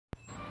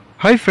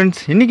Hi friends,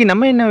 இன்னைக்கு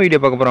நம்ம என்ன வீடியோ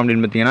பார்க்க போறோம்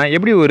அப்படினு பாத்தீங்கன்னா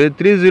எப்படி ஒரு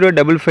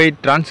 3055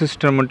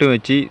 டிரான்சிஸ்டர் மட்டும்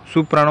வச்சு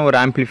சூப்பரான ஒரு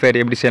ஆம்பிளிஃபையர்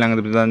எப்படி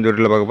செய்யலாம்ங்கறத பத்தி தான் இந்த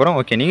வீடியோல பார்க்க போறோம்.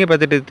 ஓகே, நீங்க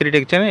பார்த்துட்டு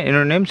 3Tech சேனல்,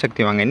 என்னோட நேம்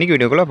சக்தி. வாங்க இன்னைக்கு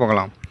வீடியோக்குள்ள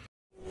போகலாம்.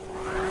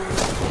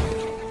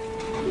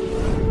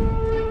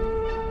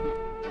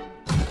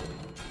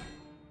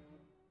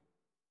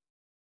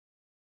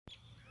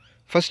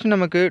 ஃபர்ஸ்ட்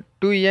நமக்கு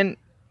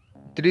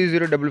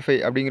 2N3055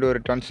 அப்படிங்கிற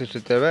ஒரு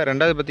டிரான்சிஸ்டர் தேவை.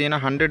 ரெண்டாவது பாத்தீங்கன்னா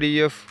 100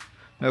 EF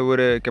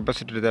ஒரு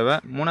கெபாசிட்டர் தேவை.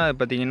 மூணாவது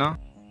பாத்தீங்கன்னா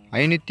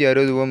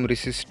 560 ஓம்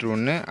ரெசிஸ்டர்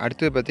ஒன்று.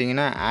 அடுத்தது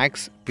பார்த்தீங்கன்னா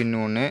ஆக்ஸ் பின்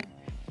ஒன்று.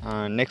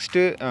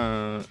 நெக்ஸ்ட்டு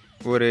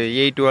ஒரு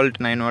 8 volt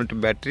 9 volt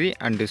battery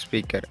and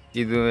speaker.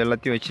 இது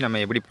எல்லாத்தையும் வச்சு நம்ம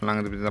எப்படி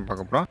பண்ணலாங்கிறது பற்றி தான்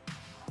பார்க்க போகிறோம்.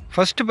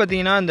 ஃபஸ்ட்டு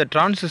பார்த்தீங்கன்னா இந்த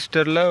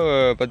டிரான்சிஸ்டரில்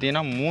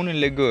பார்த்தீங்கன்னா 3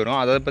 லெக் வரும்.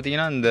 அதாவது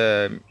பார்த்தீங்கன்னா இந்த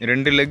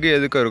 2 லெக்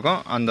எதுக்கும் இருக்கும்,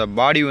 அந்த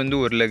பாடி வந்து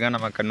ஒரு லெக்காக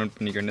நம்ம கன்வெர்ட்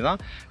பண்ணிக்க வேண்டியதான்.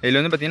 இதில்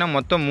வந்து பார்த்திங்கன்னா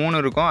மொத்தம்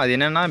 3 இருக்கும். அது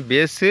என்னென்னா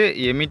பேஸு,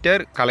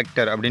 எமிட்டர்,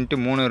 கலெக்டர்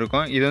அப்படின்ட்டு 3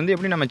 இருக்கும். இது வந்து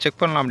எப்படி நம்ம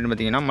செக் பண்ணலாம் அப்படின்னு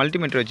பார்த்தீங்கன்னா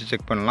மல்டிமீட்டர் வச்சு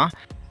செக் பண்ணலாம்.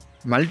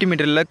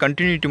 மல்டிமீட்டரில்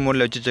கண்டினியூட்டி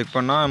மோடில் வச்சு செக்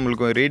பண்ணால்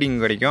நம்மளுக்கு ஒரு ரீடிங்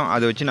கிடைக்கும்.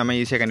 அதை வச்சு நம்ம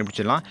ஈஸியாக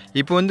கண்டுபிடிச்சிடலாம்.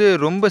 இப்போ வந்து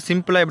ரொம்ப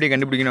சிம்பிளாக எப்படி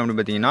கண்டுபிடிக்கணும் அப்படின்னு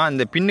பார்த்தீங்கன்னா,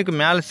 இந்த பின்னுக்கு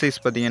மேலே சைஸ்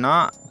பார்த்தீங்கன்னா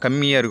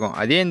கம்மியாக இருக்கும்.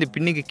 அதே இந்த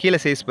பின்னுக்கு கீழே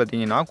சைஸ்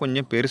பார்த்தீங்கன்னா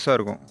கொஞ்சம் பெருசாக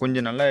இருக்கும்.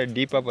 கொஞ்சம் நல்லா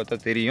டீப்பாக பார்த்தா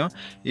தெரியும்.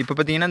 இப்போ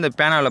பார்த்தீங்கன்னா இந்த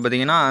பேனாவில்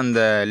பார்த்தீங்கன்னா அந்த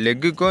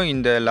லெக்குக்கும்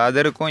இந்த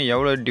லெதருக்கும்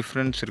எவ்வளோ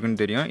டிஃப்ரென்ஸ்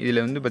இருக்குன்னு தெரியும்.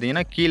 இதில் வந்து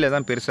பார்த்தீங்கன்னா கீழே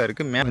தான் பெருசாக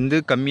இருக்குது, மேலே வந்து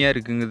கம்மியாக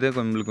இருக்குங்கிறது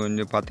நம்மளுக்கு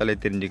கொஞ்சம் பார்த்தாலே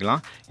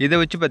தெரிஞ்சுக்கலாம்.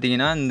 இதை வச்சு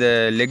பார்த்தீங்கன்னா இந்த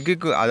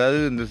லெக்குக்கு, அதாவது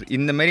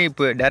இந்த மாதிரி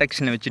இப்போ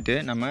டைரெக்ஷனை வச்சுட்டு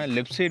நம்ம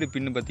லெஃப்ட் சைடு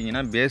பின்னு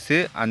பார்த்தீங்கன்னா பேஸு,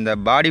 அந்த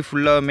பாடி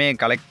ஃபுல்லாகவுமே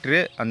கலெக்டரு,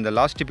 அந்த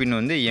லாஸ்ட் பின்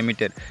வந்து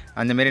எமிட்டர்,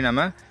 அந்தமாரி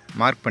நம்ம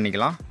மார்க்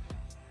பண்ணிக்கலாம்.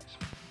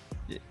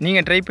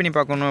 நீங்கள் ட்ரை பண்ணி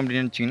பார்க்கணும்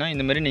அப்படின்னு நினச்சிங்கன்னா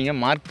இந்தமாரி நீங்கள்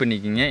மார்க்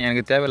பண்ணிக்கிங்க.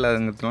 எனக்கு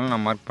தேவையில்லாதங்கிறதுனால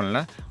நான் மார்க்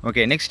பண்ணல.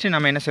 ஓகே, நெக்ஸ்ட்டு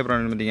நம்ம என்ன செய்ய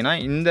போகிறோம்னு பார்த்தீங்கன்னா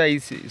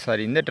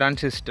இந்த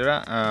டிரான்சிஸ்டரை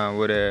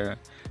ஒரு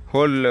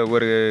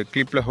ஒரு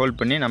கிளிப்பில் ஹோல்ட்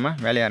பண்ணி நம்ம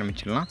வேலையை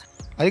ஆரம்பிச்சிடலாம்.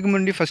 அதுக்கு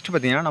முன்னாடி ஃபஸ்ட்டு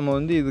பார்த்தீங்கன்னா நம்ம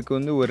வந்து இதுக்கு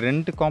வந்து ஒரு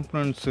 2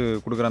 காம்பனன்ட்ஸு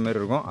கொடுக்குற மாதிரி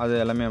இருக்கும். அது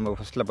எல்லாமே நம்ம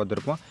ஃபஸ்ட்டில்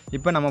பார்த்துருப்போம்.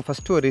 இப்போ நம்ம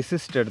ஃபஸ்ட்டு ஒரு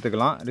ரெசிஸ்டர்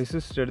எடுத்துக்கலாம்.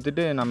 ரெசிஸ்டர்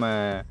எடுத்துகிட்டு நம்ம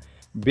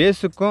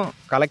பேஸுக்கும்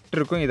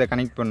கலெக்டருக்கும் இதை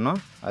கனெக்ட் பண்ணணும்.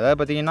 அதாவது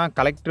பார்த்திங்கன்னா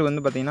கலெக்டர்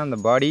வந்து பார்த்திங்கன்னா அந்த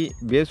பாடி,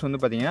 பேஸ் வந்து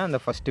பார்த்திங்கன்னா அந்த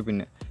ஃபஸ்ட்டு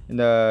பின்னு.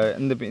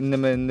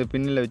 இந்த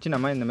பின்னில் வச்சு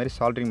நம்ம இந்த மாதிரி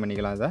சால்ட்ரிங்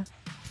பண்ணிக்கலாம். அதை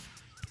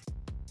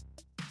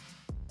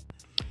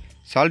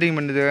சால்ட்ரிங்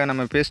பண்ணுறதுக்காக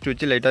நம்ம பேஸ்ட்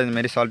வச்சு லைட்டாக இந்த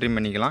மாதிரி சால்ட்ரிங்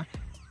பண்ணிக்கலாம்.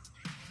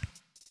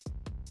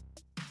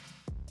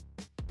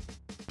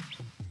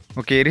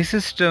 ஓகே,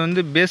 ரெசிஸ்டர்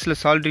வந்து பேஸில்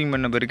சால்ட்ரிங்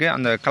பண்ண பிறகு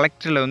அந்த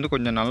கலெக்டரில் வந்து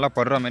கொஞ்சம் நல்லா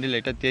படுற மாதிரி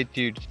லைட்டாக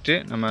தேய்ச்சி வச்சுட்டு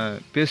நம்ம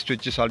பேஸ்ட்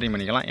வச்சு சால்ட்ரிங்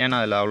பண்ணிக்கலாம். ஏன்னா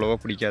அதில் அவ்வளோவா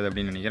பிடிக்காது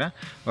அப்படின்னு நினைக்கிறேன்.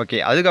 ஓகே,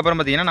 அதுக்கப்புறம்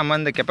பார்த்திங்கன்னா நம்ம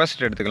இந்த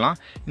கெப்பாசிட்டர் எடுத்துக்கலாம்.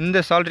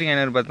 இந்த சால்ட்ரிங்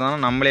என்ன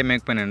பார்த்தோம்னா நம்மளே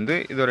மேக் பண்ணிருந்து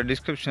இதோட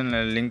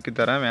டிஸ்கிரிப்ஷனில் லிங்க்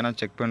தரேன், வேணால்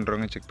செக்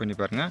பண்ணுறவங்க செக் பண்ணி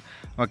பாருங்கள்.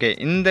 ஓகே,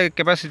 இந்த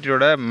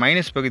கெப்பாசிட்டியோட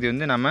மைனஸ் பகுதி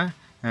வந்து நம்ம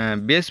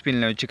பேஸ்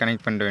பின்னில் வச்சு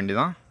கனெக்ட் பண்ண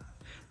வேண்டியதான்.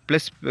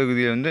 ப்ளஸ்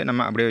பகுதியை வந்து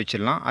நம்ம அப்படியே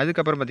வச்சிடலாம்.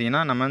 அதுக்கப்புறம்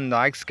பார்த்திங்கன்னா நம்ம இந்த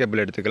ஆக்ஸ்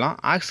கேபிள் எடுத்துக்கலாம்.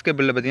 ஆக்ஸ்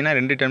கேபிளில் பார்த்திங்கன்னா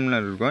 2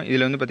 டெர்மினல் இருக்கும்.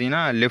 இதில் வந்து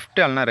பார்த்திங்கன்னா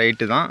லெஃப்ட் அல்லனா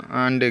ரைட்டு தான்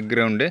அண்டு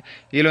கிரவுண்டு.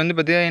 இதில் வந்து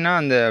பார்த்திங்கன்னா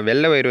அந்த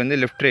வெள்ளை வயர்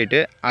வந்து லெஃப்ட்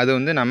ரைட்டு, அது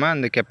வந்து நம்ம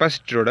அந்த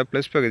கெப்பாசிட்டரோட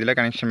ப்ளஸ் பகுதியில்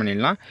கனெக்ஷன்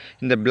பண்ணிடலாம்.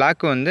 இந்த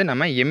பிளாக்கு வந்து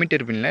நம்ம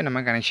எமிட்டர் பின்னில்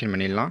நம்ம கனெக்ஷன்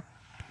பண்ணிடலாம்.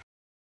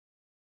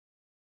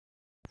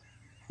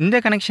 இந்த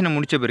கனெக்ஷனை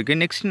முடித்த பிறகு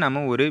நெக்ஸ்ட்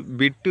நம்ம ஒரு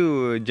பிட்டு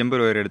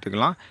ஜம்பர் ஒயர்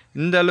எடுத்துக்கலாம்.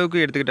 இந்த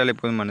அளவுக்கு எடுத்துக்கிட்டாலே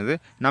போதுமானது.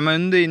 நம்ம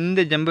வந்து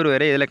இந்த ஜம்பர்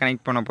ஒயரை எதில்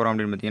கனெக்ட் பண்ண போகிறோம்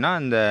அப்படின்னு பார்த்தீங்கன்னா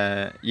இந்த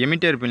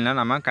எமிட்டர் பின்னில்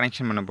நம்ம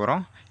கனெக்ஷன் பண்ண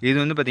போகிறோம். இது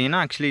வந்து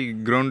பார்த்திங்கன்னா ஆக்சுவலி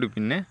கிரவுண்டு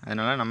பின்னு,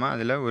 அதனால் நம்ம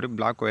அதில் ஒரு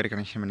பிளாக் ஒயர்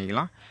கனெக்ஷன்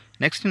பண்ணிக்கலாம்.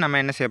 நெக்ஸ்ட்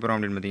நம்ம என்ன செய்ய போகிறோம்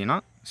அப்படின்னு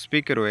பார்த்தீங்கன்னா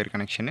ஸ்பீக்கர் ஒயர்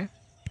கனெக்ஷனு.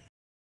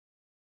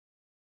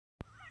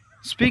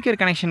 ஸ்பீக்கர்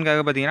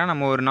கனெக்ஷனுக்காக பார்த்திங்கன்னா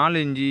நம்ம ஒரு 4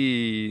 இன்ச்சி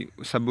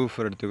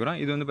சப்வூஃபர் எடுத்துக்கிறோம்.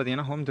 இது வந்து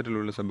பார்த்திங்கன்னா ஹோம் தியேட்டரில்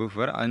உள்ள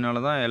சப்வூஃபர்.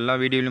 அதனால தான் எல்லா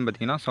வீடியோலையும்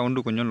பார்த்திங்கன்னா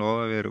சவுண்டு கொஞ்சம்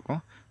லோவாகவே இருக்கும்.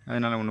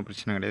 அதனால் ஒன்றும்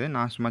பிரச்சனை கிடையாது.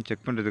 நான் சும்மா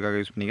செக்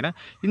பண்ணுறதுக்காக யூஸ் பண்ணிக்கிறேன்.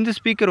 இந்த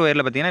ஸ்பீக்கர்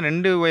ஒயரில் பார்த்திங்கன்னா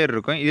 2 ஒயர்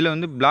இருக்கும். இதில்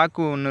வந்து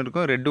பிளாக்கு ஒன்று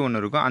இருக்கும், ரெட்டு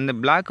ஒன்று இருக்கும். அந்த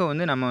பிளாக்கை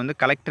வந்து நம்ம வந்து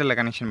கலெக்டரில்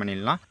கனெக்ஷன்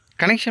பண்ணிடலாம்.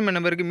 கனெக்ஷன் பண்ண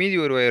பிறகு மீதி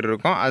ஒரு ஒயர்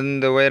இருக்கும்.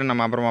 அந்த ஒயரை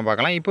நம்ம அப்புறமா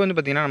பார்க்கலாம். இப்போ வந்து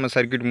பார்த்திங்கன்னா நம்ம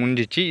சர்க்யூட்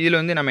முடிஞ்சிச்சு. இதில்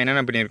வந்து நம்ம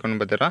என்னென்ன பண்ணியிருக்கோம்னு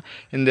பார்த்துறோம்.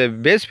 இந்த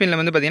பேஸ் பின்னில்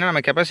வந்து பார்த்திங்கன்னா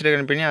நம்ம கெப்பாசிட்டர்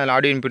கனெக்ட் பண்ணி அதில்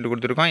ஆடியோ இன்புட்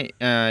கொடுத்துருக்கோம்.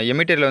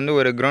 எமிட்டரில் வந்து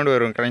ஒரு கிரவுண்ட்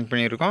ஒயர் கனெக்ட்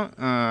பண்ணியிருக்கோம்.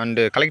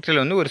 அண்டு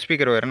கலெக்டரில் வந்து ஒரு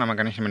ஸ்பீக்கர் ஒயரை நம்ம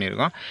கனெக்ஷன்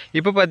பண்ணியிருக்கோம்.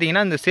 இப்போ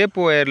பார்த்திங்கன்னா இந்த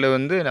சேப்பு ஒயரில்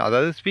வந்து,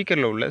 அதாவது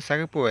ஸ்பீக்கரில் உள்ள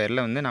சிகப்பு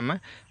ஒயரில் வந்து நம்ம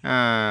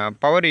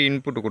பவர்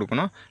இன்புட்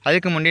கொடுக்கணும்.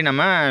 அதுக்கு முன்னாடி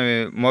நம்ம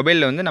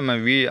மொபைலில் வந்து நம்ம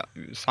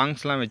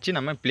சாங்ஸ்லாம் வச்சு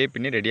நம்ம ப்ளே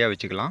பண்ணி ரெடியாக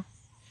வச்சுக்கலாம்.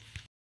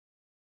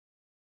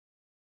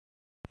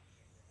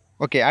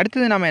 ஓகே,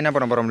 அடுத்தது நம்ம என்ன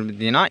பண்ண போகிறோம் அப்படின்னு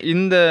பார்த்தீங்கன்னா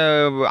இந்த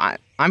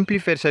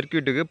ஆம்ப்ளிஃபையர்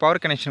சர்க்யூட்டுக்கு பவர்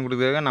கனெக்ஷன்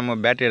கொடுக்குறதுக்காக நம்ம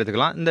பேட்டரி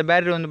எடுத்துக்கலாம். இந்த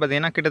பேட்டரி வந்து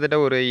பார்த்திங்கன்னா கிட்டத்தட்ட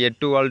ஒரு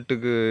 8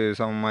 வோல்ட்டுக்கு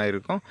சமமாக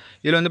இருக்கும்.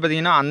 இதில் வந்து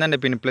பார்த்திங்கன்னா அந்தாண்ட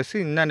பின் ப்ளஸ்ஸு,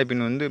 இந்தாண்ட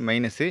பின் வந்து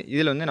மைனஸு.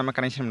 இதில் வந்து நம்ம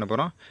கனெக்ஷன் பண்ண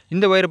போகிறோம்.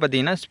 இந்த ஒயர்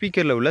பார்த்திங்கன்னா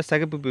ஸ்பீக்கரில் உள்ள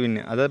சிகப்பு பின்,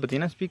 அதாவது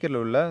பார்த்திங்கன்னா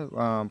ஸ்பீக்கரில் உள்ள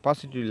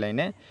பாசிட்டிவ்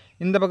லைனு.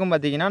 இந்த பக்கம்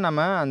பார்த்திங்கன்னா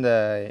நம்ம அந்த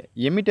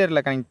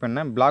எமிட்டரில் கனெக்ட்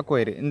பண்ண பிளாக்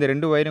ஒயர், இந்த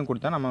 2 ஒயரும்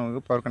கொடுத்தா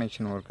நமக்கு பவர்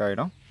கனெக்ஷன் ஒர்க்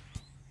ஆகிடும்.